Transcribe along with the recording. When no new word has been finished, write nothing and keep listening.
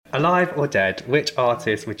Alive or dead, which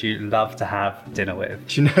artist would you love to have dinner with?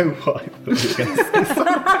 Do you know what? I thought you were going to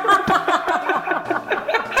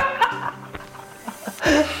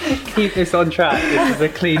say. Keep this on track. This is a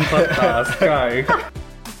clean podcast. Go.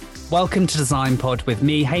 Welcome to Design Pod with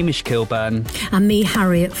me, Hamish Kilburn. And me,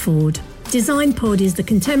 Harriet Ford. Design Pod is the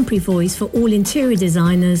contemporary voice for all interior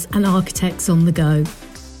designers and architects on the go.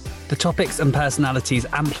 The topics and personalities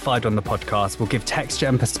amplified on the podcast will give texture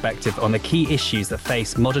and perspective on the key issues that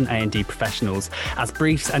face modern A&D professionals as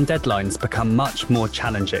briefs and deadlines become much more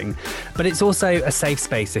challenging. But it's also a safe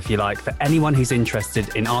space, if you like, for anyone who's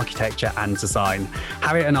interested in architecture and design.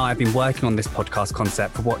 Harriet and I have been working on this podcast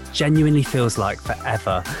concept for what genuinely feels like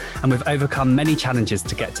forever, and we've overcome many challenges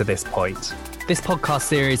to get to this point. This podcast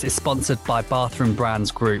series is sponsored by Bathroom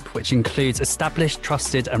Brands Group, which includes established,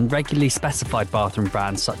 trusted and regularly specified bathroom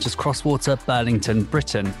brands such as Crosswater, Burlington,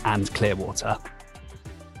 Britain and Clearwater.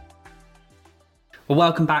 Well,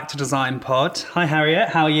 welcome back to Design Pod. Hi Harriet,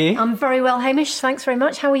 how are you? I'm very well, Hamish. Thanks very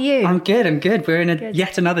much. How are you? I'm good. We're in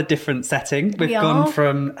yet another different setting. We've gone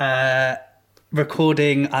from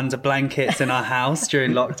recording under blankets in our house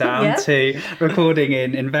during lockdown to recording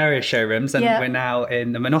in various showrooms, and we're now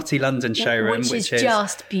in the Minotti London showroom, which is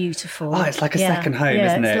just beautiful. Oh, it's like a second home,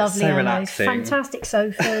 isn't it? It's lovely, so relaxing. Fantastic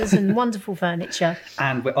sofas and wonderful furniture.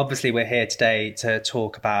 And we're here today to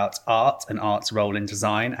talk about art and art's role in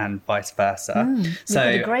design and vice versa. We've got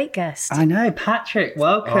a great guest. I know, Patrick,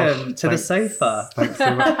 welcome to the sofa. Thanks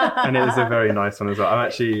so much. And it is a very nice one as well.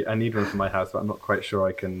 I need one for my house, but I'm not quite sure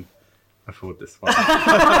I can afford this one.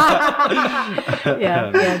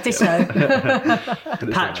 Ditto.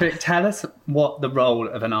 Patrick, tell us what the role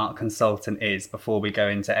of an art consultant is before we go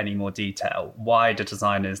into any more detail. Why do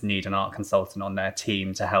designers need an art consultant on their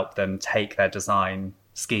team to help them take their design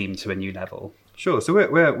scheme to a new level? Sure. So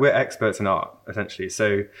we're experts in art, essentially.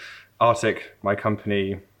 So Arctic, my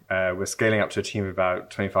company, we're scaling up to a team of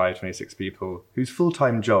about 25, 26 people whose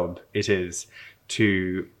full-time job it is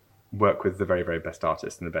to work with the very, very best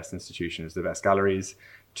artists and the best institutions, the best galleries,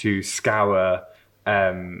 to scour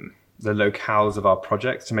the locales of our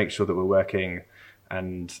projects to make sure that we're working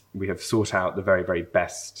and we have sought out the very, very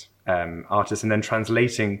best artists, and then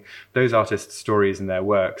translating those artists' stories and their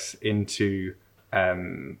works into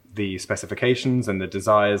the specifications and the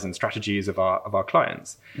desires and strategies of our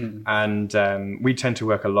clients. And we tend to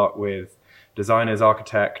work a lot with designers,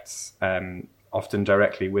 architects, often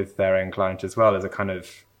directly with their own client as well, as a kind of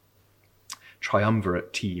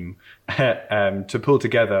triumvirate team to pull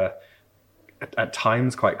together at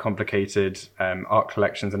times quite complicated art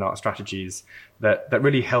collections and art strategies that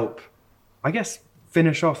really help, I guess,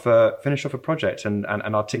 finish off a project and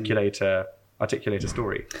articulate a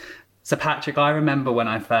story. So Patrick, I remember when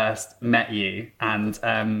I first met you, and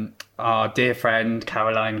our dear friend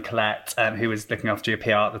Caroline Collette, who was looking after your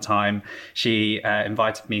PR at the time, she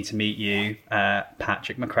invited me to meet you,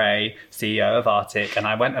 Patrick McRae, CEO of Arctic, and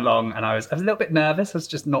I went along and I was a little bit nervous. I was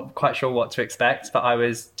just not quite sure what to expect, but I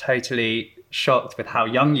was totally shocked with how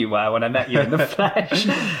young you were when I met you in the flesh.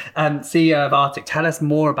 CEO of Arctic, tell us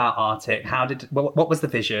more about Arctic. What was the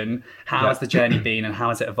vision? How has the journey been, and how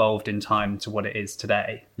has it evolved in time to what it is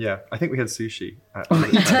today? Yeah, I think we had sushi.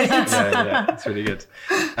 Yeah, it's really good.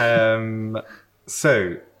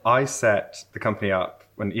 So I set the company up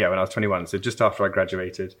when I was 21. So just after I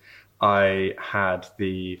graduated, I had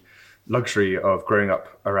the luxury of growing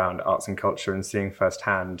up around arts and culture and seeing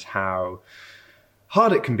firsthand how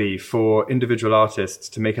hard it can be for individual artists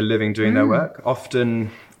to make a living doing their work. Often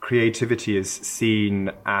creativity is seen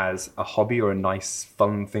as a hobby or a nice,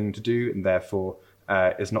 fun thing to do, and therefore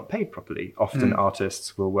is not paid properly. Often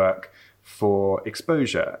artists will work for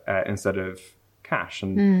exposure instead of cash.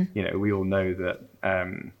 And, we all know that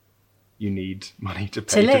you need money to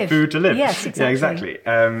pay to food to live. Yes, exactly. Yeah, exactly.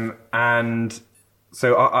 And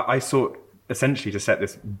so I sought essentially to set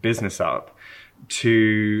this business up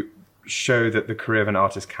to show that the career of an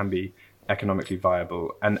artist can be economically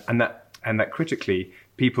viable, and that critically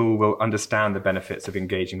people will understand the benefits of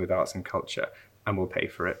engaging with arts and culture and will pay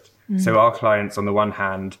for it. So our clients, on the one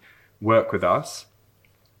hand, work with us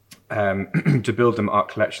to build them art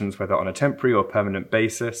collections, whether on a temporary or permanent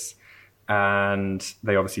basis, and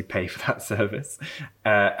they obviously pay for that service.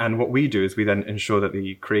 And what we do is we then ensure that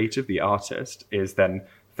the creative, the artist, is then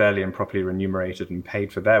fairly and properly remunerated and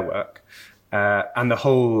paid for their work. And the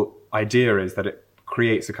whole idea is that it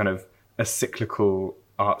creates a kind of a cyclical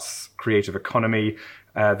arts creative economy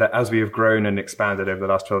that, as we have grown and expanded over the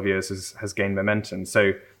last 12 years, has gained momentum.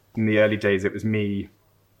 So in the early days, it was me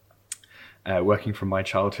working from my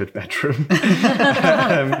childhood bedroom.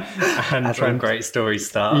 And that's when great stories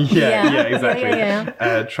start. Yeah, exactly.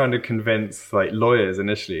 Trying to convince like lawyers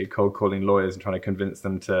initially, cold calling lawyers and trying to convince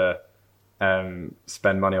them to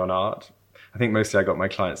spend money on art. I think mostly I got my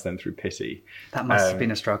clients then through pity. That must have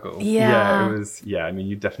been a struggle. Yeah. It was. Yeah, I mean,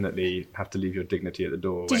 you definitely have to leave your dignity at the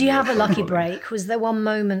door. Did you have a lucky break? Was there one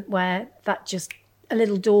moment where that just a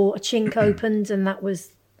little door, a chink opened, and that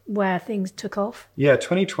was where things took off? Yeah,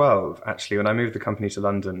 2012 actually. When I moved the company to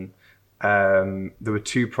London, there were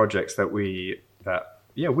two projects it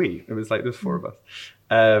was like there's four of us,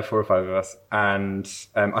 4 or 5 of us, and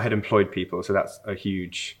I had employed people, so that's a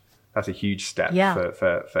huge step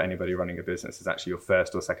for anybody running a business. It's actually your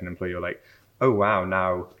first or second employee. You're like, oh wow,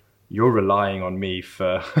 now you're relying on me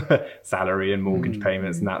for salary and mortgage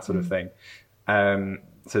payments and that sort of thing.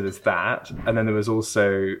 So there's that, and then there was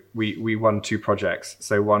also we won 2 projects.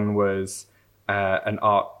 So one was a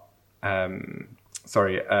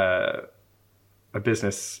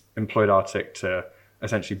business employed Arctic to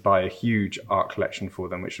essentially buy a huge art collection for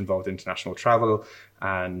them, which involved international travel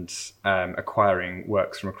and acquiring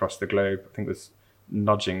works from across the globe. I think it was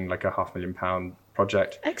nudging like a £500,000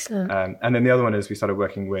 project. Excellent. And then the other one is we started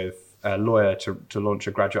working with a lawyer to launch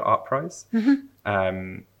a graduate art prize,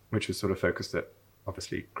 which was sort of focused at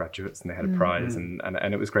obviously graduates, and they had a prize, and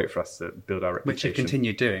it was great for us to build our reputation. Which you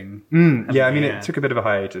continued doing. Yeah, I mean, it took a bit of a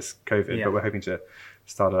hiatus, COVID, but we're hoping to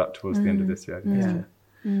start it up towards the end of this year.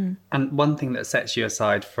 And one thing that sets you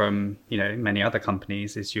aside from, many other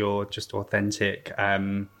companies is your just authentic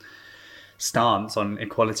stance on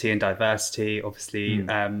equality and diversity. Obviously,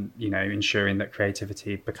 ensuring that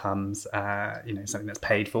creativity becomes, something that's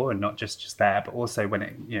paid for and not just there, but also when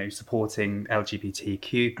it, supporting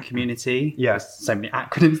LGBTQ community. Yes, there's so many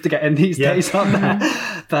acronyms to get in these days, aren't there?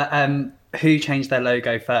 But who changed their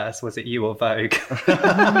logo first? Was it you or Vogue?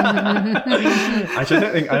 I actually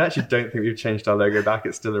don't think we've changed our logo back.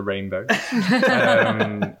 It's still a rainbow.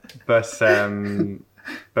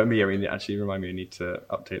 But me, I mean, actually remind me, I need to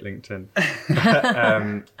update LinkedIn.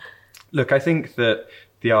 Look, I think that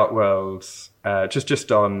the art world,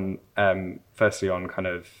 just on, firstly on kind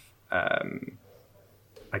of,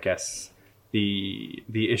 I guess the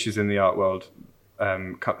issues in the art world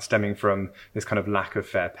stemming from this kind of lack of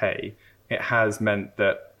fair pay, it has meant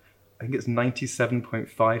that I think it's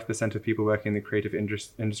 97.5% of people working in the creative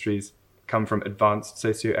industries come from advanced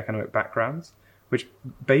socioeconomic backgrounds, which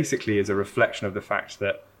basically is a reflection of the fact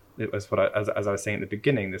that, as I was saying at the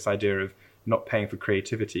beginning, this idea of not paying for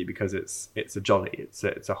creativity because it's a jolly,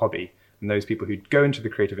 it's a hobby, and those people who go into the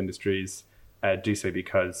creative industries do so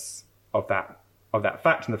because of that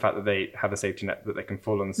fact and the fact that they have a safety net that they can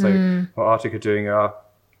fall on. So what Arctic are doing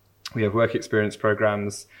we have work experience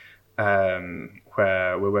programs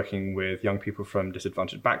where we're working with young people from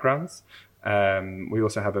disadvantaged backgrounds. We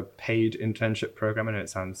also have a paid internship program. I know it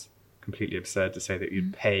sounds completely absurd to say that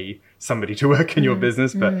you'd pay somebody to work in your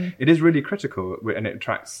business, but it is really critical, and it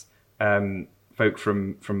attracts folk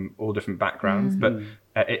from all different backgrounds. But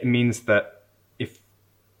it means that if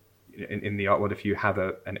in the art world, if you have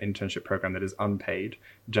an internship program that is unpaid,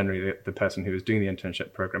 generally the person who is doing the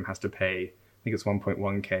internship program has to pay, I think it's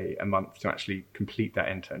 1.1k a month to actually complete that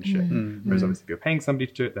internship. Whereas obviously if you're paying somebody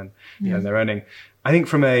to do it, then they're earning. I think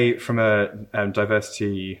from a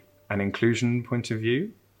diversity and inclusion point of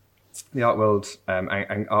view, the art world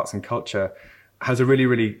and arts and culture has a really,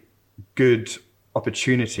 really good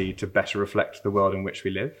opportunity to better reflect the world in which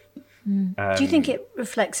we live. Do you think it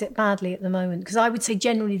reflects it badly at the moment? Because I would say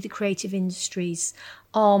generally the creative industries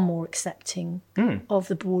are more accepting of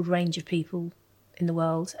the broad range of people in the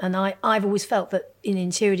world, and I've always felt that in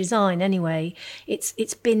interior design anyway,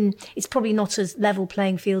 it's probably not as level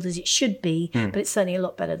playing field as it should be, but it's certainly a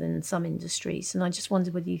lot better than some industries. And I just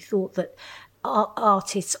wondered whether you thought that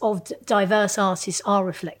diverse artists are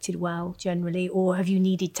reflected well generally, or have you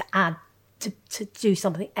needed to add to do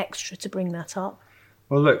something extra to bring that up?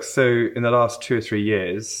 Well, look, so in the last 2 or 3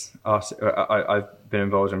 years, I've been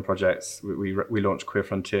involved in projects. We launched Queer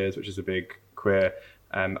Frontiers, which is a big queer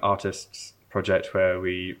artists project where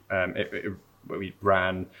we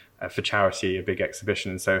ran for charity a big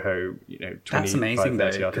exhibition in Soho. 25, that's amazing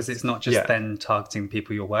though, because it's not just then targeting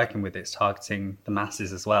people you're working with; it's targeting the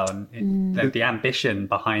masses as well. And the ambition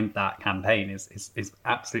behind that campaign is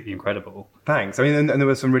absolutely incredible. Thanks. I mean, and there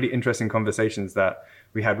were some really interesting conversations that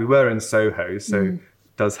we had. We were in Soho, so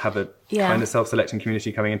does have a kind of self-selecting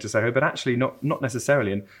community coming into Soho, but actually not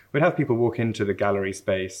necessarily. And we'd have people walk into the gallery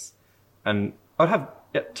space, and I'd have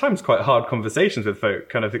at times quite hard conversations with folk,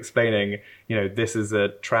 kind of explaining, this is a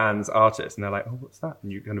trans artist, and they're like, oh, what's that?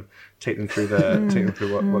 And you kind of take them through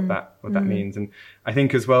what that means. And I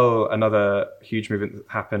think as well, another huge movement that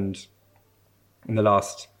happened in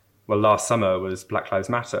last summer was Black Lives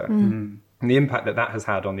Matter. And the impact that has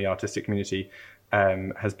had on the artistic community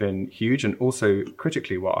has been huge, and also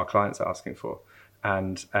critically what our clients are asking for.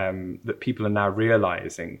 And that people are now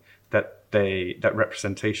realizing that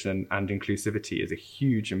representation and inclusivity is a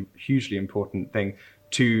hugely important thing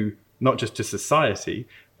to not just to society,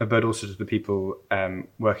 but also to the people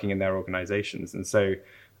working in their organizations. And so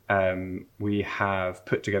we have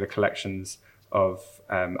put together collections of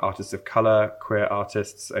artists of color, queer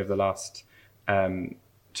artists over the last 2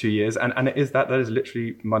 years. And it is that is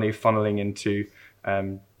literally money funneling into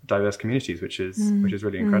diverse communities, which is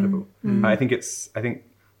really incredible. I think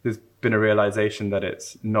there's been a realization that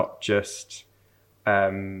it's not just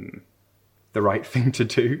the right thing to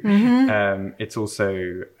do. It's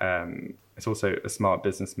also a smart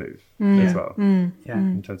business move as well.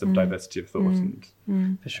 In terms of diversity of thought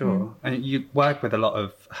for sure. And you work with a lot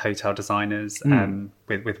of hotel designers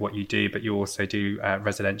with what you do, but you also do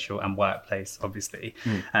residential and workplace, obviously.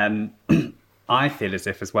 I feel as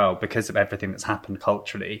if as well, because of everything that's happened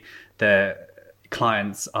culturally, the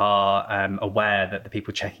clients are aware that the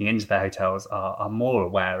people checking into their hotels are more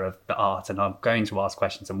aware of the art and are going to ask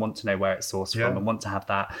questions and want to know where it's sourced from and want to have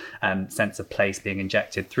that sense of place being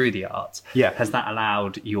injected through the art. Has that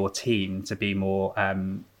allowed your team to be more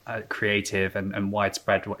creative and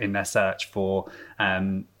widespread in their search for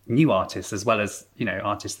new artists, as well as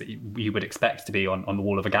artists that you would expect to be on the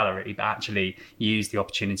wall of a gallery, but actually use the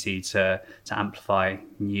opportunity to amplify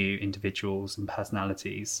new individuals and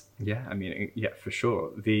personalities? For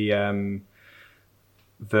sure. There's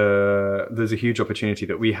a huge opportunity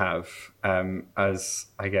that we have as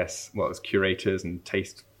curators and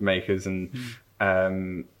taste makers and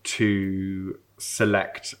to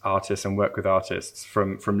select artists and work with artists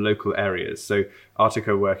from local areas. So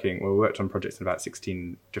Artica worked on projects in about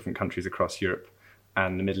 16 different countries across Europe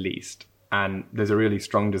and the Middle East. And there's a really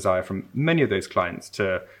strong desire from many of those clients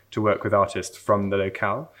to work with artists from the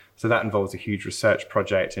locale. So that involves a huge research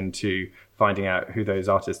project into finding out who those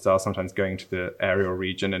artists are, sometimes going to the area or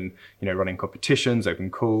region and, running competitions, open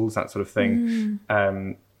calls, that sort of thing.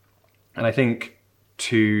 And I think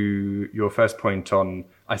to your first point on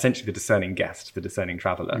essentially the discerning guest, the discerning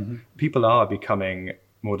traveller, people are becoming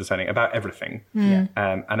more discerning about everything,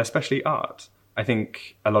 and especially art. I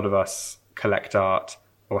think a lot of us collect art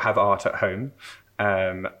or have art at home.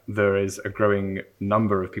 There is a growing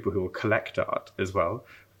number of people who will collect art as well,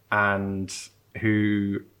 and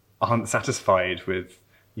who aren't satisfied with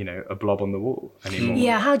a blob on the wall anymore.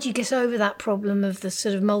 Yeah, how do you get over that problem of the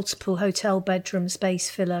sort of multiple hotel bedroom space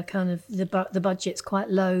filler? Kind of the budget's quite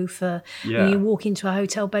low for when you walk into a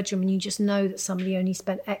hotel bedroom and you just know that somebody only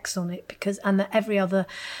spent X on it and that every other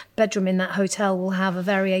bedroom in that hotel will have a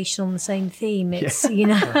variation on the same theme. It's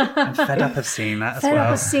I'm fed up of seeing that as well. Fed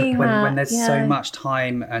up of seeing that. When there's so much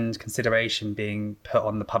time and consideration being put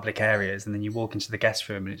on the public areas, and then you walk into the guest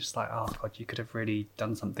room and it's just like, oh God, you could have really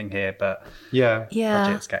done something here, but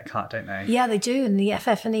budgets get cut, don't they? Yeah, they do, and the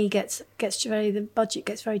FF&E the budget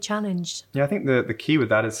gets very challenged. Yeah, I think the key with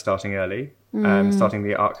that is starting early, starting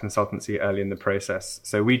the art consultancy early in the process.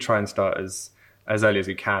 So we try and start as early as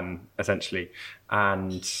we can, essentially,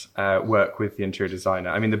 and work with the interior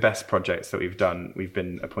designer. I mean, the best projects that we've done, we've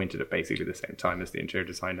been appointed at basically the same time as the interior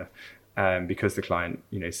designer, because the client,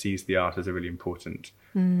 sees the art as a really important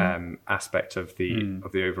aspect of the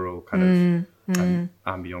overall kind of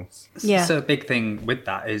ambience. Yeah. So a big thing with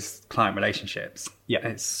that is client relationships. Yeah,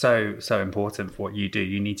 it's so important for what you do.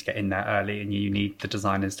 You need to get in there early, and you need the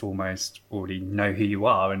designers to almost already know who you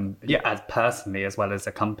are, and as personally as well as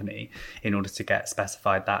a company, in order to get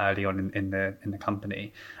specified that early on in the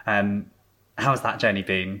company. How's that journey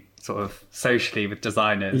been, sort of socially with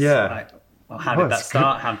designers? Yeah. How did that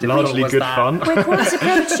start? How difficult largely was good that? fun. We're quite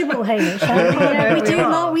approachable, Hamish.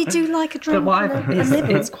 We do like a drink.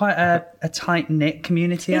 It's quite a tight-knit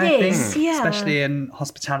community, I think, especially in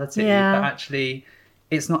hospitality. Yeah. But actually,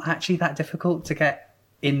 it's not actually that difficult to get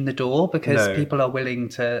in the door, because people are willing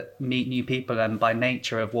to meet new people, and by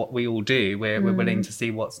nature of what we all do, we're willing to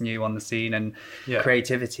see what's new on the scene, and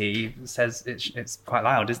creativity says it's quite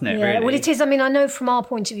loud, isn't it? Yeah, really? well, it is. I mean, I know from our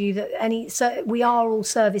point of view that we are all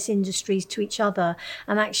service industries to each other,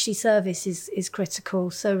 and actually service is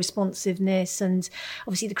critical. So responsiveness and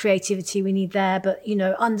obviously the creativity we need there, but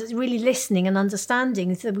really listening and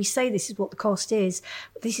understanding that we say this is what the cost is,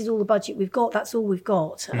 this is all the budget we've got, that's all we've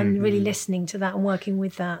got, and really listening to that and working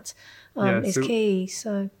with that is key.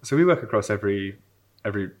 So we work across every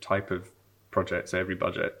every type of project, so every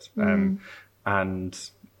budget, and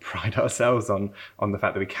pride ourselves on the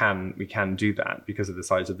fact that we can do that because of the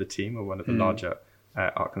size of the team. We're one of the larger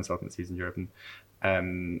art consultancies in Europe,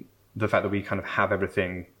 and the fact that we kind of have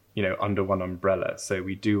everything, under one umbrella. So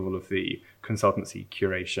we do all of the consultancy,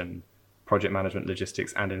 curation, project management,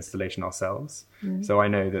 logistics, and installation ourselves. So I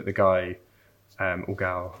know that the guy or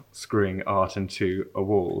gal screwing art into a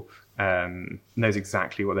wall knows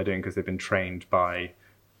exactly what they're doing because they've been trained by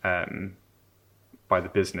the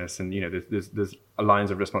business, and there's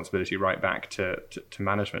lines of responsibility right back to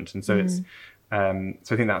management, and so it's so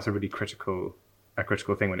I think that's a really critical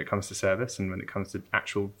thing when it comes to service and when it comes to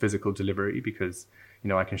actual physical delivery, because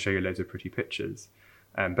I can show you loads of pretty pictures,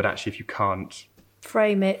 but actually if you can't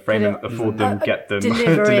frame them, afford them, get them,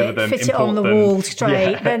 deliver them, fit it on the wall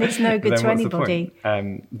straight, then it's no good then to what's the anybody.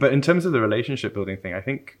 point? But in terms of the relationship building thing, I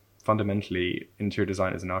think fundamentally interior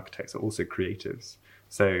designers and architects are also creatives.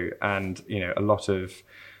 So, and a lot of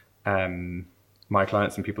my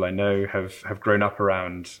clients and people I know have grown up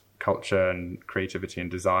around culture and creativity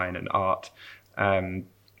and design and art, and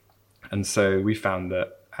so we found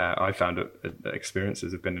that I found that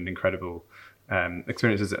experiences have been an incredible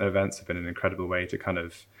experiences at events have been an incredible way to kind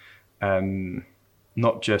of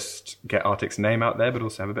not just get Arctic's name out there, but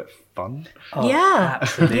also have a bit of fun. Oh, yeah,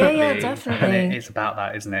 absolutely. yeah, definitely. And it's about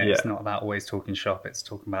that, isn't it? Yeah. It's not about always talking shop. It's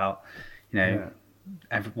talking about,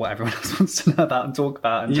 what everyone else wants to know about and talk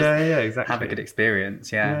about, and just exactly. have a good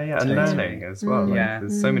experience. Yeah, and totally. learning as well. Like, Yeah.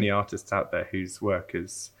 there's so many artists out there whose work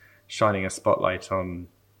is shining a spotlight on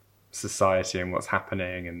society and what's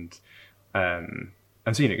happening, and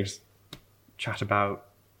so you can just chat about,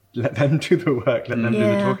 let them do the work, let them do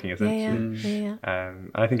the talking, essentially.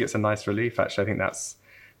 And I think it's a nice relief, actually. I think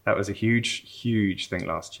that was a huge thing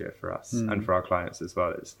last year for us and for our clients as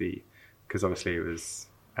well. Because obviously it was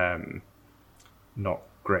not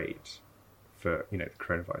great for the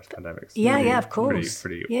coronavirus pandemic. Yeah, of course.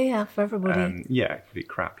 Pretty, for everybody. Pretty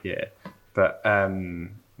crap year. But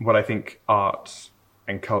what I think art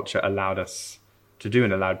and culture allowed us to do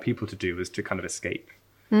and allowed people to do was to kind of escape.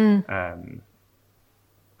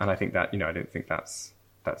 And I think that, I don't think that's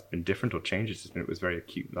been different or changed. It was very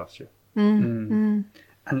acute last year. And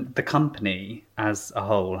the company as a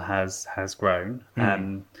whole has grown.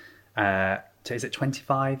 So is it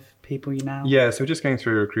 25 people now? Yeah, so we're just going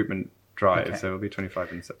through a recruitment drive, Okay. so it'll be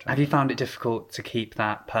 25 in September. Have you found it difficult to keep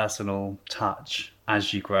that personal touch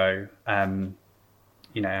as you grow?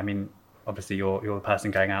 Obviously you're the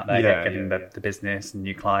person going out there getting the business and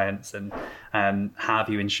new clients, and how have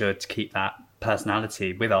you ensured to keep that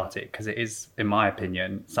personality with Arctic? Because it is, in my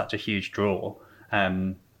opinion, such a huge draw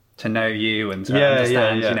to know you and to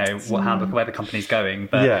understand, where the company's going.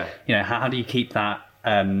 But how do you keep that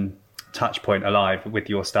touch point alive with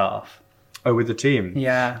your staff? Oh, with the team?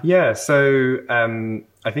 Yeah. So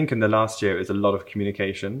I think in the last year it was a lot of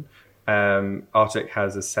communication. Arctic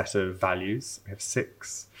has a set of values. We have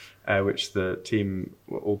 6. Which the team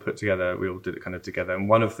all put together. We all did it kind of together, and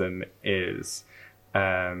one of them is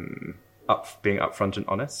being upfront and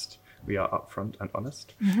honest. We are upfront and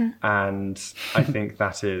honest, and I think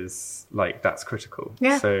that is that's critical.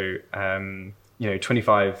 Yeah. So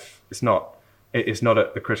 25. It's not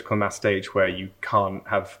at the critical mass stage where you can't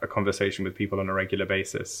have a conversation with people on a regular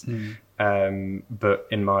basis. But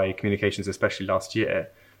in my communications, especially last year,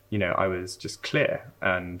 I was just clear,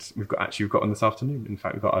 and we've got on this afternoon. In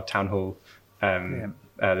fact, we've got our town hall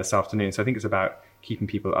this afternoon. So I think it's about keeping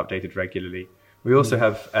people updated regularly. We also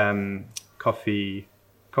have coffee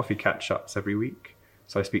catch-ups every week.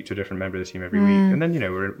 So I speak to a different member of the team every week, and then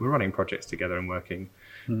we're running projects together and working,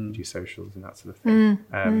 do socials and that sort of thing.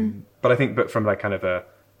 But I think, from kind of a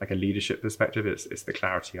leadership perspective, it's the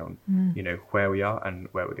clarity on where we are and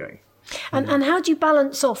where we're going. And how do you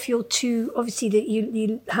balance off your two, obviously that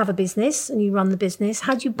you have a business and you run the business,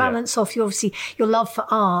 how do you balance off your love for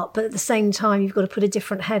art, but at the same time you've got to put a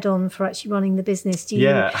different head on for actually running the business?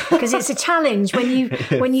 Because it's a challenge when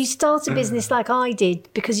you start a business like I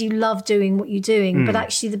did, because you love doing what you're doing, but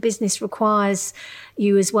actually the business requires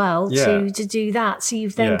you as well to do that. So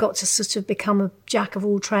you've then got to sort of become a jack of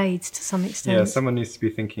all trades to some extent. Yeah, someone needs to be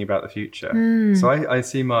thinking about the future. So I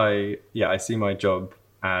see my job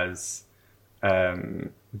as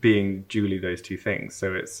being duly those two things.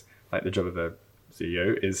 So it's like the job of a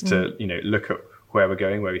CEO is to look at where we're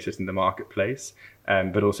going, where we sit in the marketplace,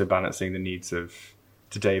 but also balancing the needs of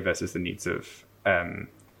today versus the needs of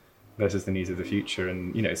the future.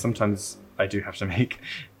 And sometimes I do have to make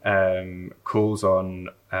calls on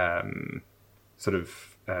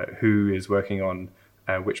who is working on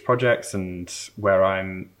which projects and where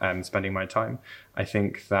I'm spending my time. I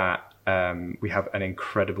think that We have an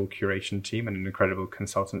incredible curation team and an incredible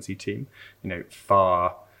consultancy team,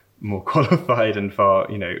 far more qualified and far,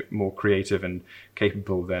 more creative and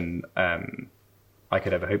capable than I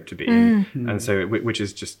could ever hope to be. And so, which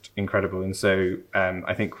is just incredible. And so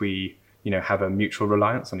I think we, have a mutual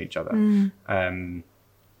reliance on each other.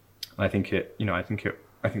 I think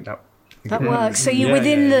that works. So you're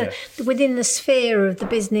within the sphere of the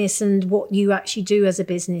business and what you actually do as a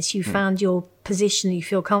business. You found your position you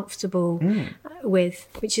feel comfortable with,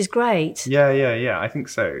 which is great. Yeah. I think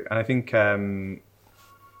so, and I think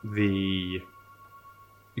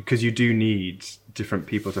because you do need different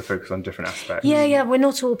people to focus on different aspects. Yeah. We're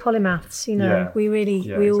not all polymaths, We really,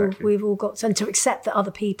 exactly. we've all got, and to accept that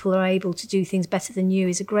other people are able to do things better than you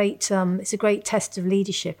is a great, it's a great test of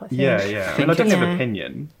leadership, I think. Yeah. I mean, I don't have an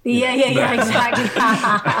opinion. Exactly.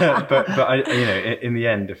 but I, in the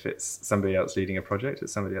end, if it's somebody else leading a project,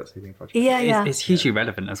 it's somebody else leading a project. It's hugely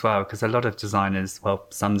relevant as well, because a lot of designers,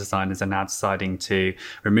 some designers are now deciding to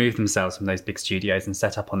remove themselves from those big studios and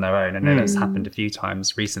set up on their own. I know that's happened a few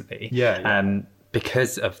times recently.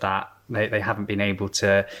 Because of that, they haven't been able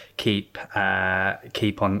to keep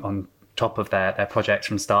on top of their projects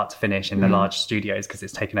from start to finish in the large studios, because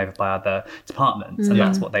it's taken over by other departments, and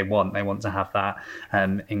that's what they want. They want to have that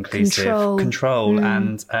inclusive control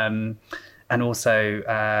and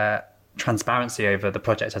also transparency over the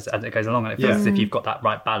project as it goes along. And it feels as if you've got that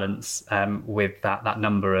right balance with that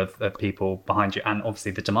number of people behind you, and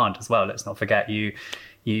obviously the demand as well. Let's not forget you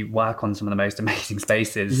work on some of the most amazing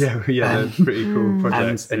spaces. They're pretty cool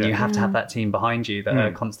projects. And you have to have that team behind you that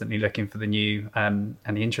are constantly looking for the new and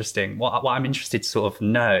the interesting. What I'm interested to sort of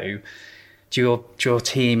know, do your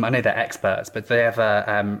team, I know they're experts, but do they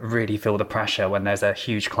ever really feel the pressure when there's a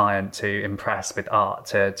huge client to impress with art,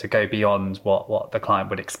 to go beyond what the client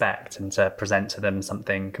would expect and to present to them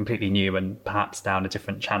something completely new and perhaps down a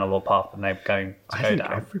different channel or path than they're going to go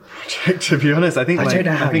down? Every project, to be honest, I think I don't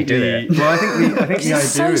know how you do it. Well, I think the idea It's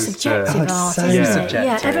so is subjective art, so isn't it? subjective.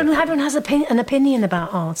 Yeah, everyone has an opinion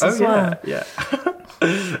about art as well. Yeah.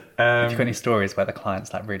 Have you got any stories where the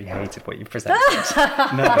clients really hated what you presented?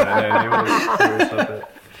 No, they always love it.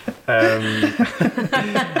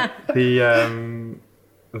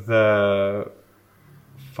 The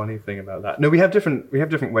funny thing about that, we have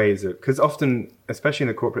different ways of, because often, especially in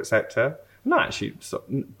the corporate sector, not actually,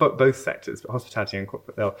 but both sectors, but hospitality and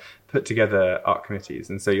corporate, they'll put together art committees,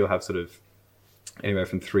 and so you'll have sort of anywhere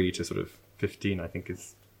from 3 to sort of 15, I think,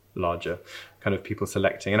 is larger kind of people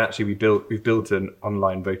selecting. And actually we've built an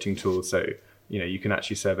online voting tool, so you can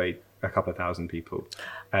actually survey a couple of thousand people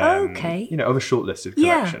of a shortlisted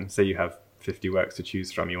collection. So you have 50 works to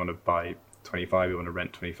choose from, you want to buy 25, you want to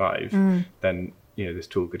rent 25, then this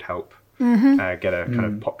tool could help get a kind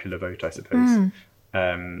of popular vote, I suppose,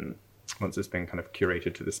 once it's been kind of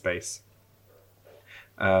curated to the space.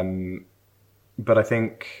 But I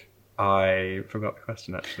think I forgot the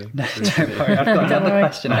question, actually. No, don't worry, I've got another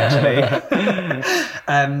question, actually.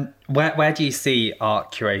 Where do you see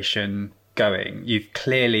art curation going? You've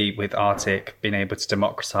clearly, with Arctic, been able to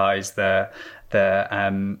democratise the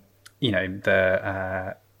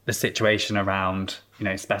situation around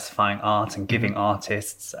specifying art and giving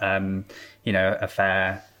artists a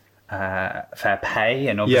fair pay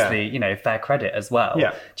and obviously fair credit as well.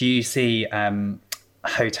 Do you see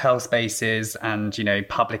hotel spaces and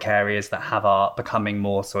public areas that have art becoming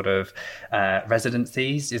more sort of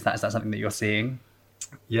residencies? Is that something that you're seeing?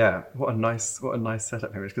 Yeah, what a nice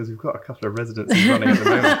setup here, because we've got a couple of residencies running at the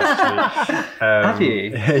moment, actually. Have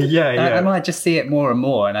you? Yeah. I might just see it more and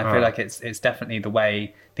more, and I feel like it's definitely the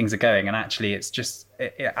way things are going. And actually, it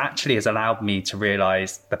actually has allowed me to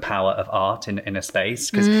realise the power of art in a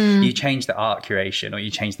space, because you change the art curation or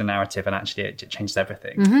you change the narrative, and actually it changes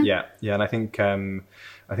everything. Yeah, and I think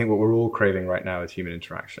what we're all craving right now is human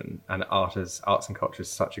interaction, and arts and culture is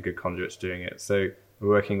such a good conduit to doing it. So we're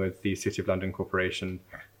working with the City of London Corporation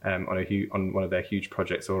on one of their huge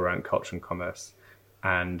projects all around culture and commerce,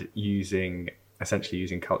 and essentially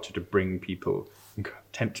using culture to bring people,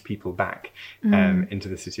 tempt people back into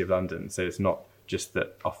the City of London. So it's not just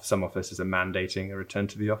that some offices are mandating a return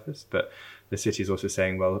to the office, but the city is also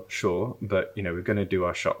saying, well, sure, but we're going to do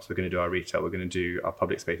our shops, we're going to do our retail, we're going to do our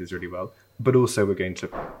public spaces really well, but also we're going to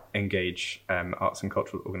engage arts and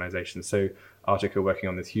cultural organisations. So Arctic are working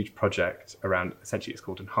on this huge project around, essentially it's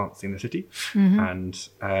called Enhancing the City, and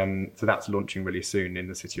so that's launching really soon in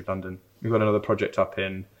the City of London. We've got another project up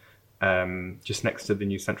in just next to the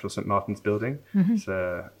new Central St Martin's building. It's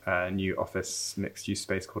a new office mixed-use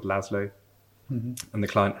space called Laszlo. And the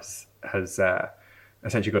client has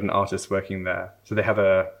essentially got an artist working there. So they have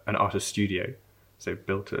an artist studio, so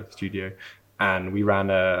built a studio, and we ran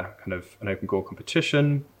a kind of an open call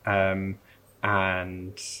competition, and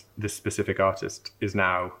this specific artist is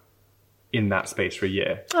now in that space for a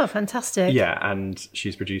year. Oh, fantastic. Yeah, and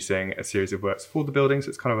she's producing a series of works for the building, so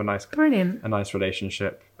it's kind of a nice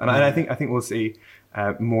relationship. And I think we'll see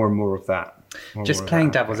more and more of that. Just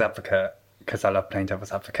playing devil's advocate, because I love playing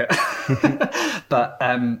devil's advocate. But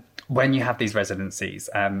when you have these residencies,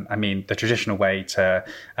 I mean, the traditional way to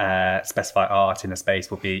specify art in a space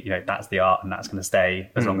will be, that's the art and that's going to stay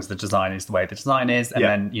as long as the design is the way the design is. And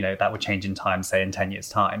then, that would change in time, say in 10 years'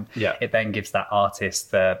 time. Yeah. It then gives that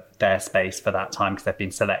artist their space for that time because they've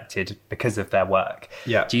been selected because of their work.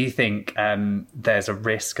 Yeah. Do you think there's a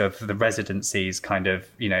risk of the residencies kind of,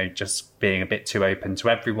 just being a bit too open to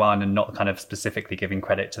everyone and not kind of specifically giving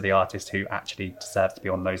credit to the artist who actually deserves to be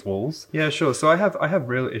on those walls? Yeah, sure. So I have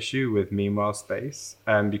real issue with Meanwhile Space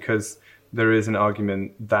because there is an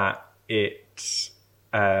argument that it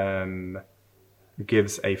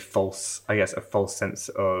gives a false sense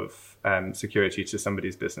of security to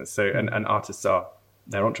somebody's business. So and artists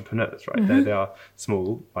they're entrepreneurs, right? Mm-hmm. They are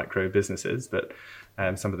small micro businesses, but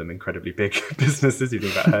some of them incredibly big businesses. You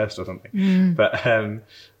think about Hearst or something, but and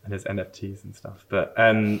there's NFTs and stuff. But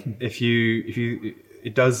it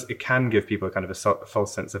can give people a kind of a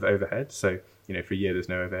false sense of overhead. So for a year there's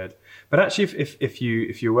no overhead. But actually, if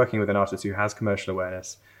you're working with an artist who has commercial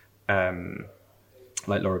awareness,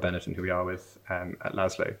 like Laura Benetton, who we are with at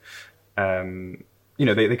Laszlo,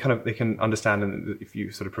 they can understand, and if you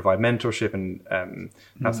sort of provide mentorship and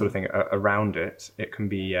that sort of thing around it, it can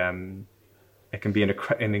be an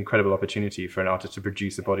incredible opportunity for an artist to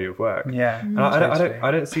produce a body of work. Yeah, and I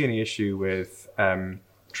don't see any issue with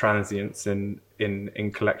transience in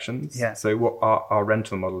collections. Yeah. So what our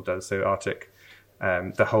rental model does, so Arctic,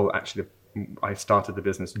 I started the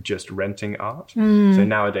business just renting art. So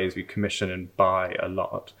nowadays we commission and buy a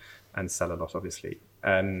lot and sell a lot, obviously.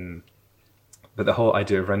 But the whole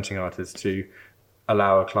idea of renting art is to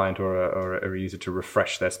allow a client or a user to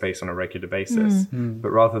refresh their space on a regular basis.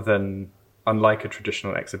 But rather than, unlike a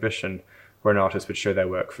traditional exhibition where an artist would show their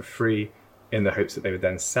work for free in the hopes that they would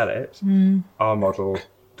then sell it, our model,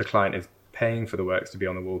 the client is paying for the works to be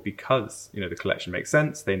on the wall because the collection makes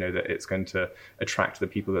sense. They know that it's going to attract the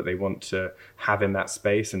people that they want to have in that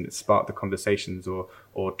space and spark the conversations or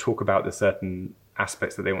talk about the certain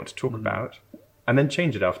aspects that they want to talk about, and then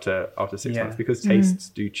change it after 6 months, because tastes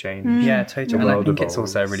do change. Yeah, totally. And I think it's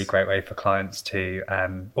also a really great way for clients to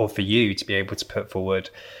or for you to be able to put forward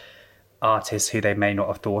artists who they may not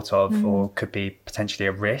have thought of or could be potentially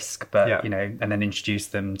a risk, but and then introduce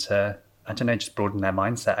them to, I don't know, just broaden their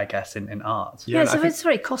mindset, I guess, in art. Yeah, so it's a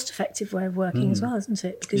very cost-effective way of working as well, isn't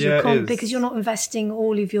it? Because because you're not investing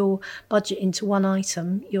all of your budget into one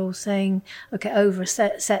item. You're saying, okay, over a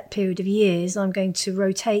set period of years, I'm going to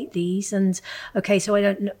rotate these, and okay, so I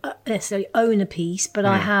don't necessarily own a piece, but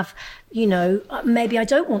I have, maybe I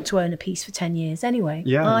don't want to own a piece for 10 years anyway.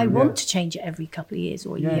 I want to change it every couple of years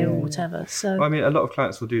or a year or whatever. So well, I mean, a lot of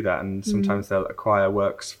clients will do that, and sometimes they'll acquire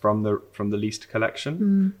works from the leased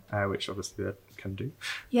collection, which obviously they can do.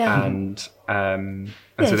 Yeah. And so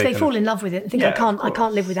if they fall in love with it and think I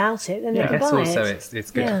can't live without it, then they can buy it. Also,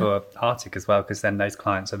 it's good for Arctic as well, because then those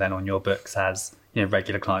clients are then on your books as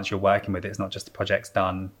regular clients you're working with. It's not just the project's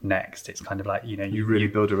done next. It's kind of like you really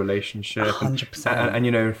build a relationship. 100%.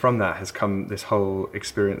 And from that has come this whole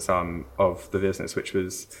experience arm of the business, which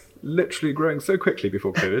was literally growing so quickly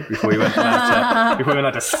before COVID, before we weren't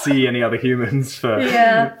allowed to see any other humans for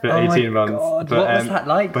 18 months. God. But, what was that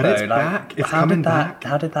like? But though? it's back. It's coming back.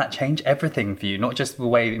 How did that change everything for you? Not just the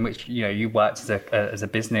way in which you worked as a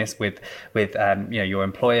business with your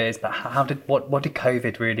employers, but what did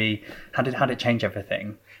COVID really? How did it change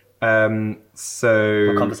everything? So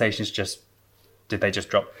were conversations did they just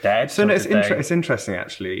drop dead? So no, it's interesting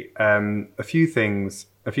actually. A few things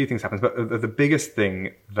happened, but the biggest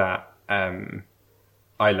thing that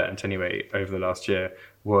I learned anyway over the last year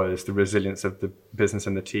was the resilience of the business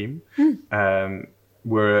and the team.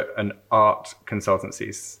 We're an art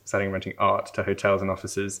consultancy selling and renting art to hotels and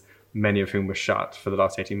offices, many of whom were shut for the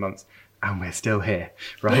last 18 months. And we're still here,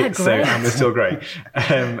 right? Yeah, and we're still growing.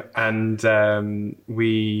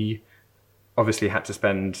 We obviously had to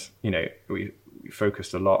spend, we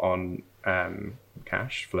focused a lot on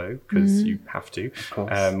cash flow because you have to. Of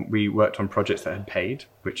course. We worked on projects that had paid,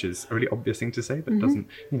 which is a really obvious thing to say, but doesn't,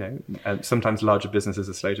 sometimes larger businesses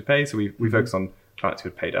are slow to pay. So we focused on clients who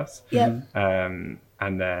had paid us. Yeah.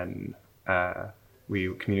 And then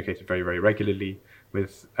we communicated very, very regularly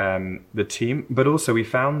with the team. But also we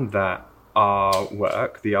found that our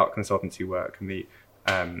work, the art consultancy work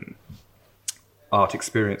and art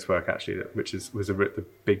experience work actually, which was the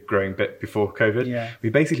big growing bit before COVID. Yeah. We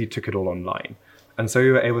basically took it all online, and so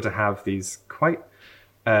we were able to have these quite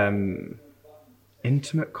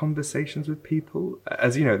intimate conversations with people.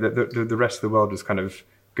 As you know, the rest of the world was kind of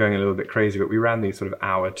going a little bit crazy, but we ran these sort of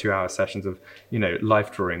 2-hour sessions of, you know,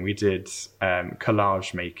 life drawing. We did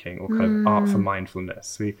collage making, or kind of art for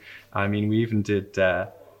mindfulness. We even did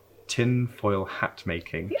tinfoil hat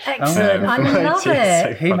making. Excellent. I love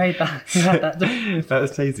it. Who made that? Who had that? That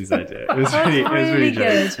was Tazy's idea. It was really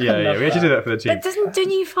good. Yeah, we actually did that for the team. But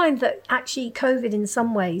don't you find that actually COVID in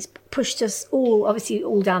some ways pushed us all, obviously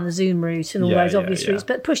all down the Zoom route and all those obvious routes,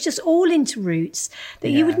 but pushed us all into routes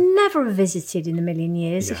that you would never have visited in a million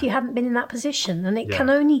years if you hadn't been in that position. And it can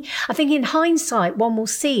only, I think in hindsight, one will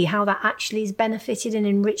see how that actually has benefited and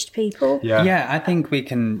enriched people. Yeah, I think we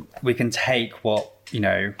can take what, you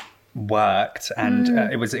know, worked, and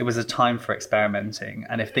it was a time for experimenting,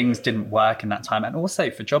 and if things didn't work in that time, and also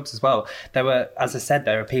for jobs as well, there were, as I said,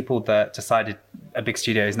 there are people that decided a big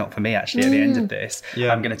studio is not for me actually at the end of this.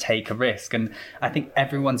 I'm going to take a risk, and I think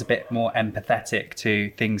everyone's a bit more empathetic to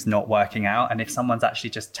things not working out, and if someone's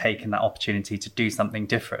actually just taken that opportunity to do something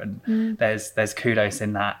different, there's kudos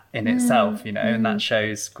in that in itself, you know, and that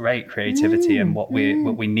shows great creativity and what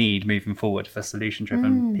we need moving forward for solution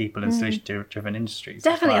driven people and solution driven industries.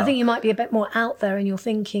 Definitely. I think you might be a bit more out there in your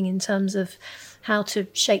thinking in terms of how to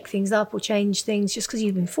shake things up or change things, just because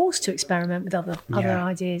you've been forced to experiment with other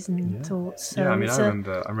ideas and thoughts. So I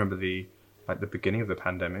remember the beginning of the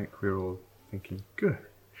pandemic. We were all thinking, "Good,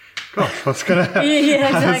 gosh, what's gonna?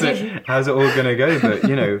 How's it all gonna go?" But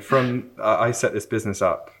you know, I set this business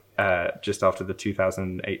up just after the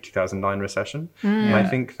 2008-2009 recession, and I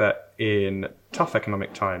think that in tough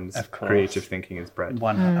economic times, creative thinking is bred.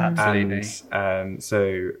 Absolutely. And so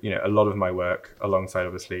you know, a lot of my work, alongside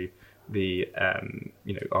obviously the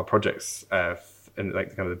you know, our projects and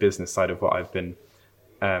like kind of the business side of what I've been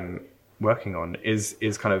working on is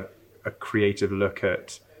kind of a creative look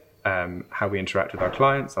at how we interact with our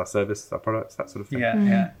clients, our services, our products, that sort of thing.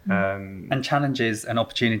 And challenges and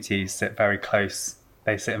opportunities sit very close.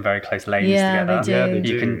 They sit in very close lanes together. They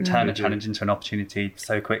do. You can turn a challenge into an opportunity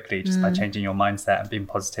so quickly just by changing your mindset and being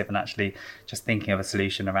positive and actually just thinking of a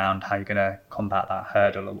solution around how you're going to combat that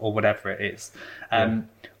hurdle or whatever it is.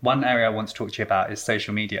 One area I want to talk to you about is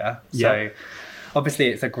social media. So obviously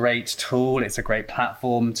it's a great tool, it's a great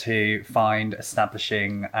platform to find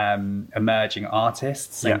establishing emerging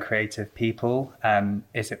artists and creative people.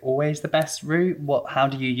 Is it always the best route? How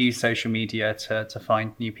do you use social media to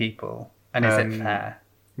find new people? And is it fair?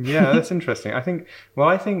 Yeah, that's interesting. I think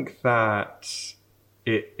that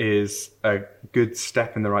it is a good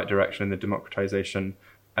step in the right direction in the democratization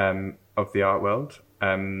of the art world,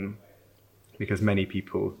 because many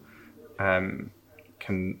people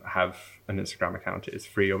can have an Instagram account. It is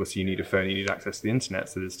free. Obviously, you need a phone, you need access to the internet.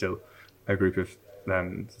 So there's still a group of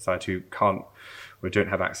society who can't or don't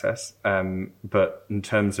have access. But in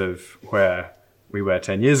terms of where we were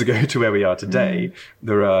 10 years ago to where we are today,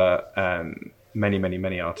 there are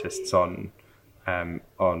many artists on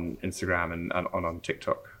Instagram and on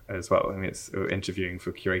TikTok as well. I mean, it's interviewing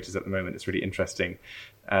for curators at the moment. It's really interesting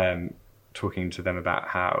talking to them about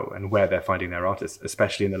how and where they're finding their artists,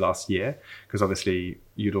 especially in the last year, because obviously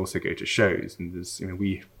you'd also go to shows, and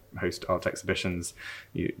we host art exhibitions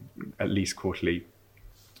at least quarterly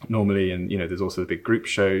normally, and there's also the big group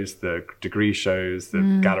shows, the degree shows,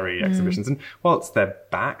 the gallery exhibitions, and whilst they're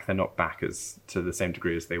back, they're not back as to the same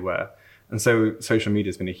degree as they were. And so social media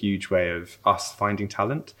has been a huge way of us finding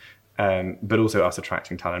talent, but also us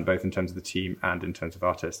attracting talent, both in terms of the team and in terms of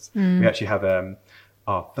artists. We actually have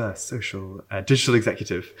our first social digital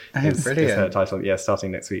executive is her title, starting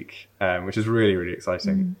next week, which is really, really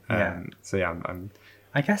exciting.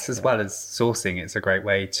 I guess as well as sourcing, it's a great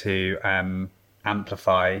way to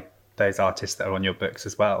amplify those artists that are on your books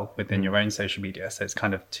as well within your own social media. So it's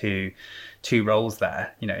kind of two roles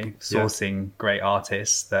there, sourcing great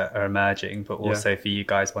artists that are emerging, but also for you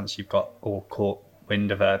guys, once you've got or caught wind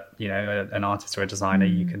of an artist or a designer,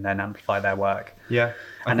 you can then amplify their work.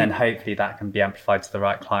 And then hopefully that can be amplified to the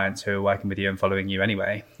right clients who are working with you and following you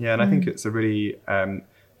anyway. And I think it's a really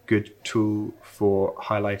good tool for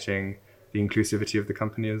highlighting the inclusivity of the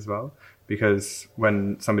company as well, because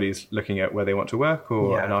when somebody's looking at where they want to work,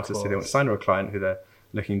 or an artist who they want to sign, or a client who they're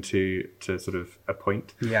looking to sort of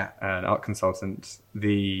appoint an art consultant,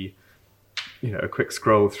 a quick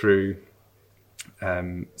scroll through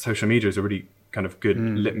social media is a really kind of good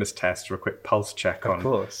litmus test or a quick pulse check on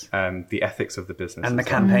the ethics of the business and the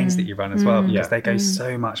campaigns that you run as well, because they go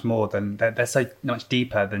so much more than they're so much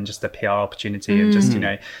deeper than just a PR opportunity and just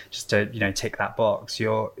to tick that box.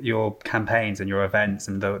 Your campaigns and your events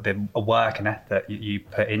and the work and effort you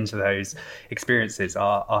put into those experiences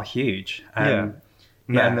are huge. And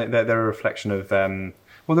they're a reflection of they're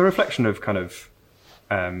a reflection of kind of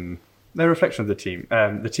they're a reflection of the team.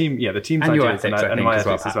 The team's and ideas and my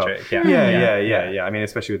ethics as well. Yeah. I mean,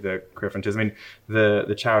 especially with the Queer Frontiers. I mean,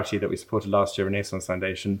 the charity that we supported last year, Renaissance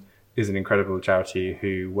Foundation, is an incredible charity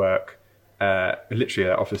who work literally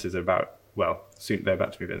their offices are soon they're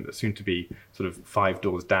about to move in, but soon to be sort of 5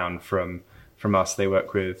 doors down from us. They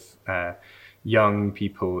work with young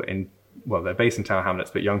people they're based in Tower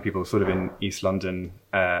Hamlets, but young people sort of in East London,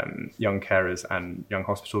 young carers and young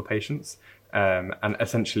hospital patients. And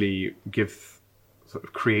essentially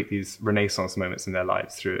create these renaissance moments in their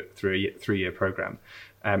lives through a 3-year program.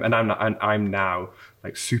 And I'm now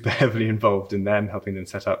like super heavily involved in them, helping them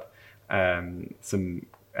set up some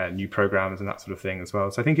new programs and that sort of thing as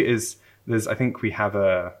well. So I think I think we have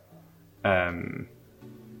a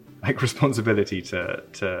responsibility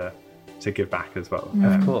to give back as well.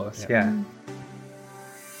 Of course, yeah.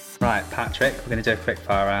 Right, Patrick, we're going to do a quick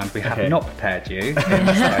fire round. We have not prepared you in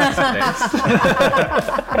the slightest of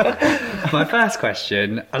this. My first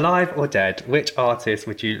question, alive or dead, which artist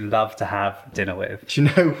would you love to have dinner with? Do you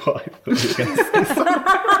know what? I thought you were going to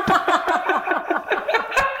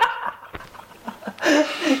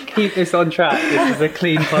say? Keep this on track. This is a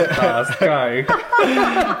clean podcast. Go.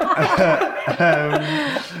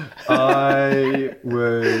 I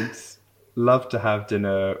would love to have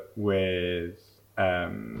dinner with...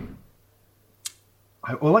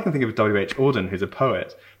 all I can think of is W.H. Auden, who's a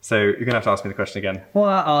poet. So you're going to have to ask me the question again. What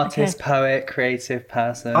artist, poet, creative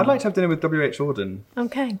person? I'd like to have dinner with W.H. Auden.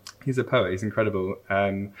 Okay. He's a poet. He's incredible.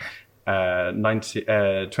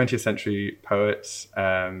 20th century poet,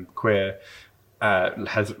 queer,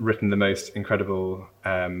 has written the most incredible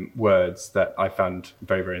words that I found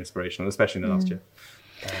very, very inspirational, especially in the last year.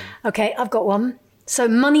 Okay, I've got one. So,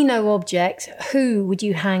 money, no object. Who would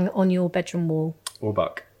you hang on your bedroom wall?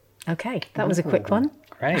 Orbuck. Okay, that was a quick one.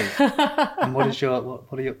 Great. And what does your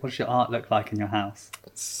art look like in your house?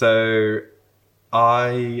 So,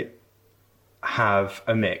 I have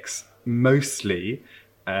a mix. Mostly,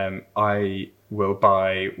 I will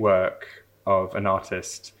buy work of an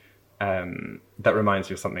artist that reminds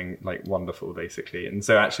me of something like wonderful, basically. And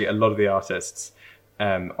so, actually, a lot of the artists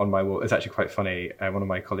on my wall. It's actually quite funny. One of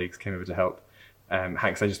my colleagues came over to help.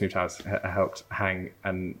 Hanks, I just moved house, helped hang,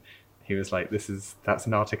 and he was like, that's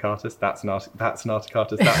an Arctic artist, that's an Arctic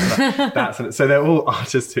artist, so they're all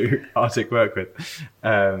artists who Arctic work with.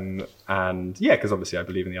 And yeah, because obviously I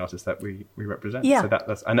believe in the artists that we represent. Yeah. So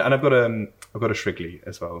that's and I've got a Shrigley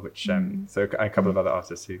as well, which so a couple of other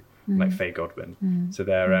artists who like Faye Godwin. So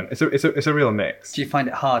they're it's a real mix. Do you find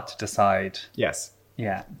it hard to decide? Yes.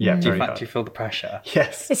 Yeah. Do you feel the pressure?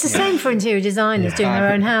 Yes. It's the same for interior designers doing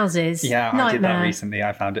their own houses. Yeah, Nightmare. I did that recently.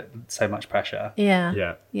 I found it so much pressure.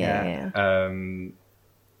 Yeah. No,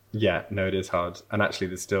 it is hard. And actually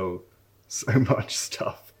there's still so much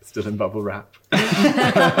stuff still in bubble wrap. I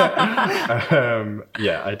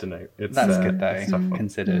don't know. That's good though,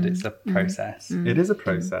 considered. It's a process. It is a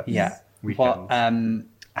process. Yeah.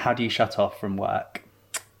 How do you shut off from work?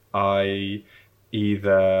 I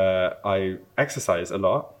exercise a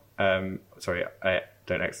lot. I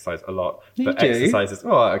don't exercise a lot, but do. Exercise is...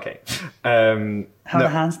 Oh, okay. How are the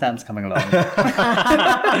handstands coming along?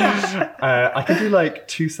 I can do like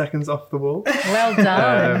 2 seconds off the wall. Well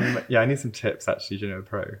done. I need some tips, actually, do you know a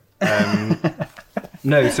pro?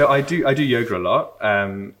 No, so I do yoga a lot.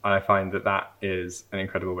 I find that is an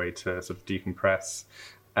incredible way to sort of decompress.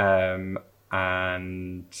 And...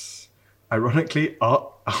 ironically, art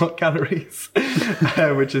galleries,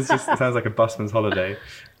 which is just sounds like a busman's holiday.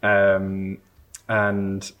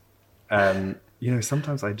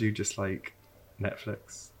 Sometimes I do just like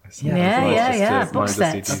Netflix. Box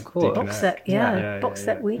set. Of course. Box set, box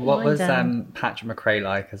set week. What was Patrick McRae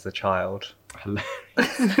like as a child?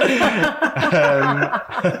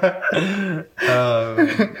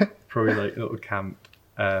 Probably like a little camp.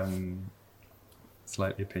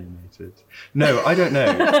 Slightly opinionated. No, I don't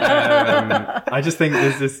know. I just think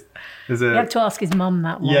there's a. You have to ask his mum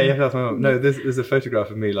that one. Yeah, you have to ask my mum. No, there's a photograph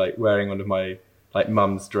of me like wearing one of my like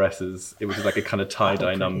mum's dresses. It was like a kind of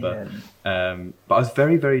tie-dye number. But I was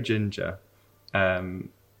very, very ginger, and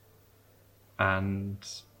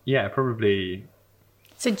yeah, probably.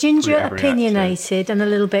 So ginger, every opinionated, and a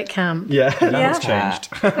little bit camp. Yeah, that's changed.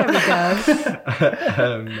 There we go.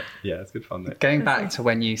 Yeah, it's good fun though. Going back to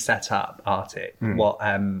when you set up Arctic, what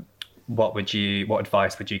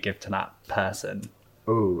advice would you give to that person?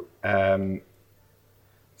 Oh,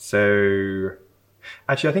 so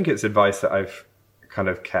actually, I think it's advice that I've kind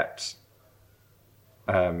of kept,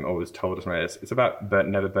 or was told as well. It's about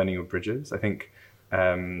never burning your bridges. I think,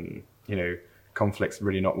 conflict's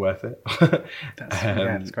really not worth it.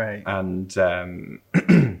 That's great. And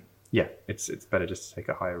yeah, it's better just to take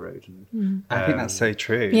a higher road. And, I think that's so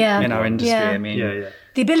true Yeah. in our industry. Yeah. I mean,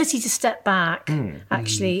 The ability to step back,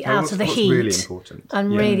 actually, out of the heat, really important.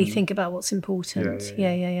 and really think about what's important.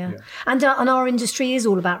 Yeah. And our industry is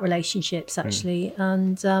all about relationships, actually.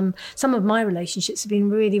 And some of my relationships have been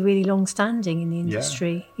really, really long-standing in the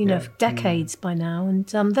industry. For decades by now, and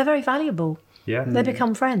they're very valuable. Yeah, They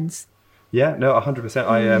become friends. Yeah, no, 100%.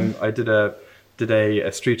 I did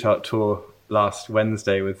a street art tour last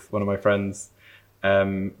Wednesday with one of my friends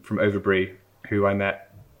from Overbury, who I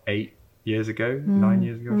met 9 years ago,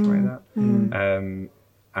 something like that.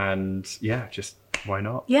 And yeah, just why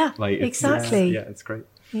not? Yeah, it's, exactly. It's great.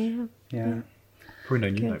 Yeah. Probably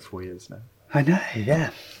known you like 4 years now. I know,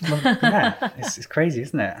 yeah. Well, it's crazy,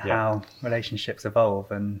 isn't it? Yeah. How relationships evolve,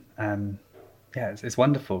 and it's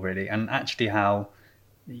wonderful, really. And actually how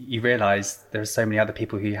you realise there are so many other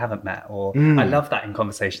people who you haven't met. Or I love that in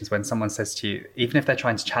conversations when someone says to you, even if they're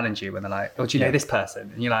trying to challenge you, when they're like, "Oh, do you know this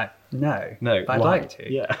person?" And you're like, "No, No, but I'd why? like to."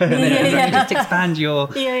 Yeah. And then you just expand your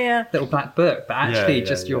little black book, but actually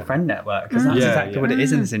your friend network, because that's exactly what it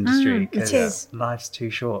is in this industry. It is. Life's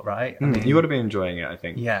too short, right? I You got to be enjoying it, I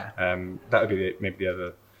think. Yeah. That would be maybe the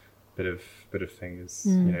other bit of thing is,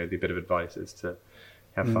 the bit of advice is to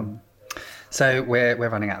have fun. So we're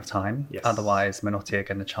running out of time. Yes. Otherwise, Minotti are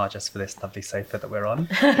going to charge us for this lovely sofa that we're on.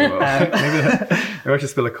 Maybe I should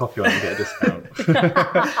spill a coffee on it and get a discount.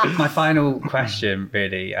 My final question,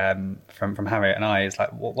 really, from Harriet and I, is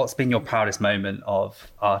like, what's been your proudest moment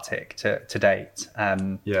of Arctic to date?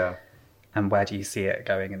 And where do you see it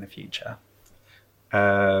going in the future?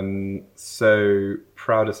 So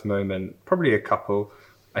proudest moment, probably a couple.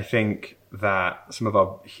 I think that some of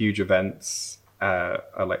our huge events are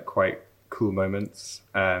like quite cool moments.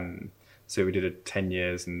 So we did a 10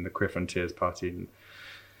 years in the Queer Frontiers party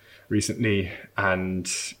recently, and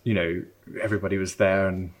everybody was there,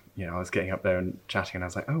 and I was getting up there and chatting, and I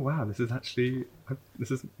was like, oh wow, this is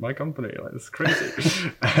my company, like, this is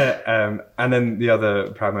crazy. And then the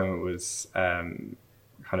other proud moment was kind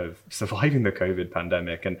of surviving the COVID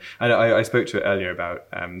pandemic, and I spoke to it earlier about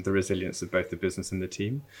the resilience of both the business and the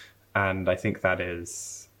team, and I think that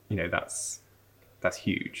is that's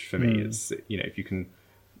huge for me. It's if you can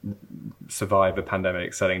survive a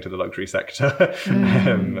pandemic selling to the luxury sector,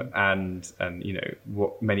 and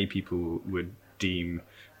what many people would deem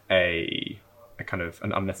a kind of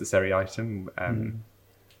an unnecessary item,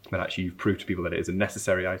 but actually you've proved to people that it is a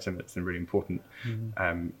necessary item. It's a really important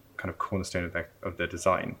kind of cornerstone of their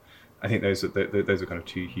design. I think those are kind of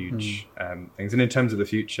two huge things. And in terms of the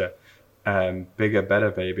future, bigger,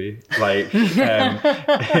 better, baby. Like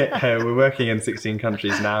we're working in 16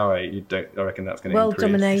 countries now. I reckon that's going to world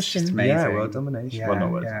increase. domination. Yeah, world domination. Yeah, well,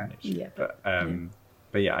 not world yeah. domination. Yeah,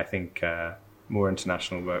 But yeah, I think more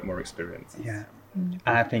international work, more experience. Yeah.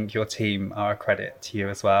 I think your team are a credit to you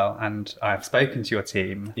as well, and I've spoken to your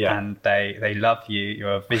team, and they love you.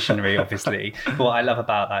 You're a visionary, obviously. But what I love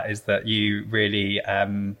about that is that you really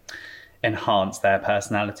enhance their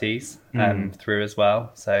personalities through as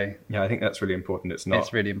well. So yeah, I think that's really important. It's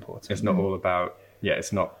really important. It's not all about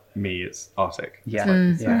it's not me. It's Arctic. Yeah,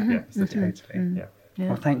 Totally. Yeah.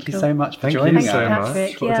 Well, thank you so much for Thank joining you us. so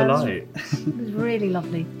Patrick. much. What a delight. It was really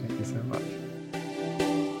lovely. Thank you so much.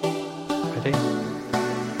 Ready?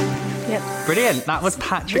 Yep. Brilliant. That was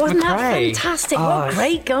Patrick Wasn't McRae. that fantastic? What a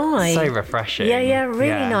great guy. So refreshing. Yeah,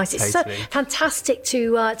 really nice. It's totally. so fantastic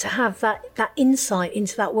to have that insight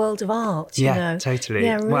into that world of art. Totally.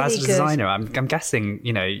 Yeah, really well, as a good. designer, I'm guessing,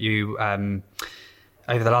 you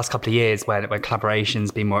over the last couple of years when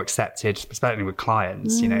collaboration's been more accepted, especially with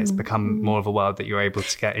clients, it's become more of a world that you're able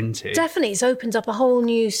to get into. Definitely, it's opened up a whole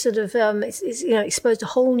new sort of, it's exposed a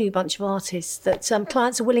whole new bunch of artists that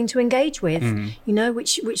clients are willing to engage with,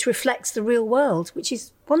 which reflects the real world, which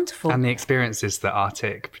is wonderful. And the experiences that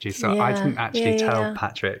Arctic produced. So I didn't actually tell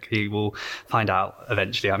Patrick. He will find out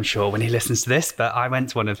eventually, I'm sure, when he listens to this, but I went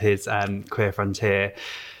to one of his Queer Frontier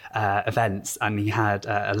events, and he had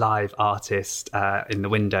a live artist in the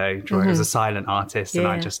window drawing. It was a silent artist, and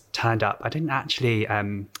I just turned up. I didn't actually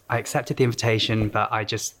I accepted the invitation, but I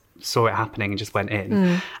just saw it happening and just went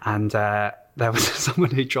in. And there was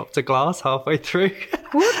someone who dropped a glass halfway through.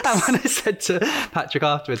 Whoops. And when I said to Patrick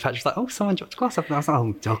afterwards, Patrick was like, oh, someone dropped a glass up. And I was like,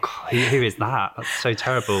 oh God, who is that? That's so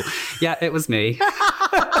terrible. Yeah, it was me.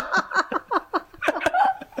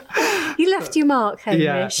 You left your mark,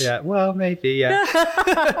 Hamish. Yeah, well, maybe, yeah.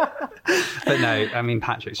 But no, I mean,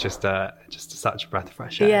 Patrick's just such a breath of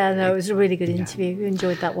fresh air. Yeah, no, it was a really good interview. We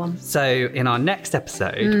enjoyed that one. So in our next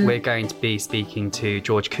episode, we're going to be speaking to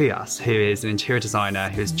George Kuyas, who is an interior designer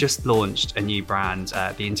who has just launched a new brand,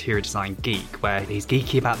 the Interior Design Geek, where he's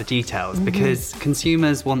geeky about the details because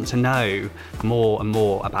consumers want to know more and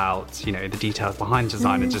more about, the details behind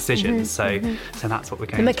designer decisions. So that's what we're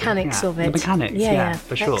going to The mechanics of it. The mechanics, yeah,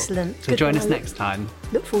 for sure. Excellent. So join us next time.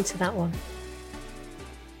 Look forward to that one.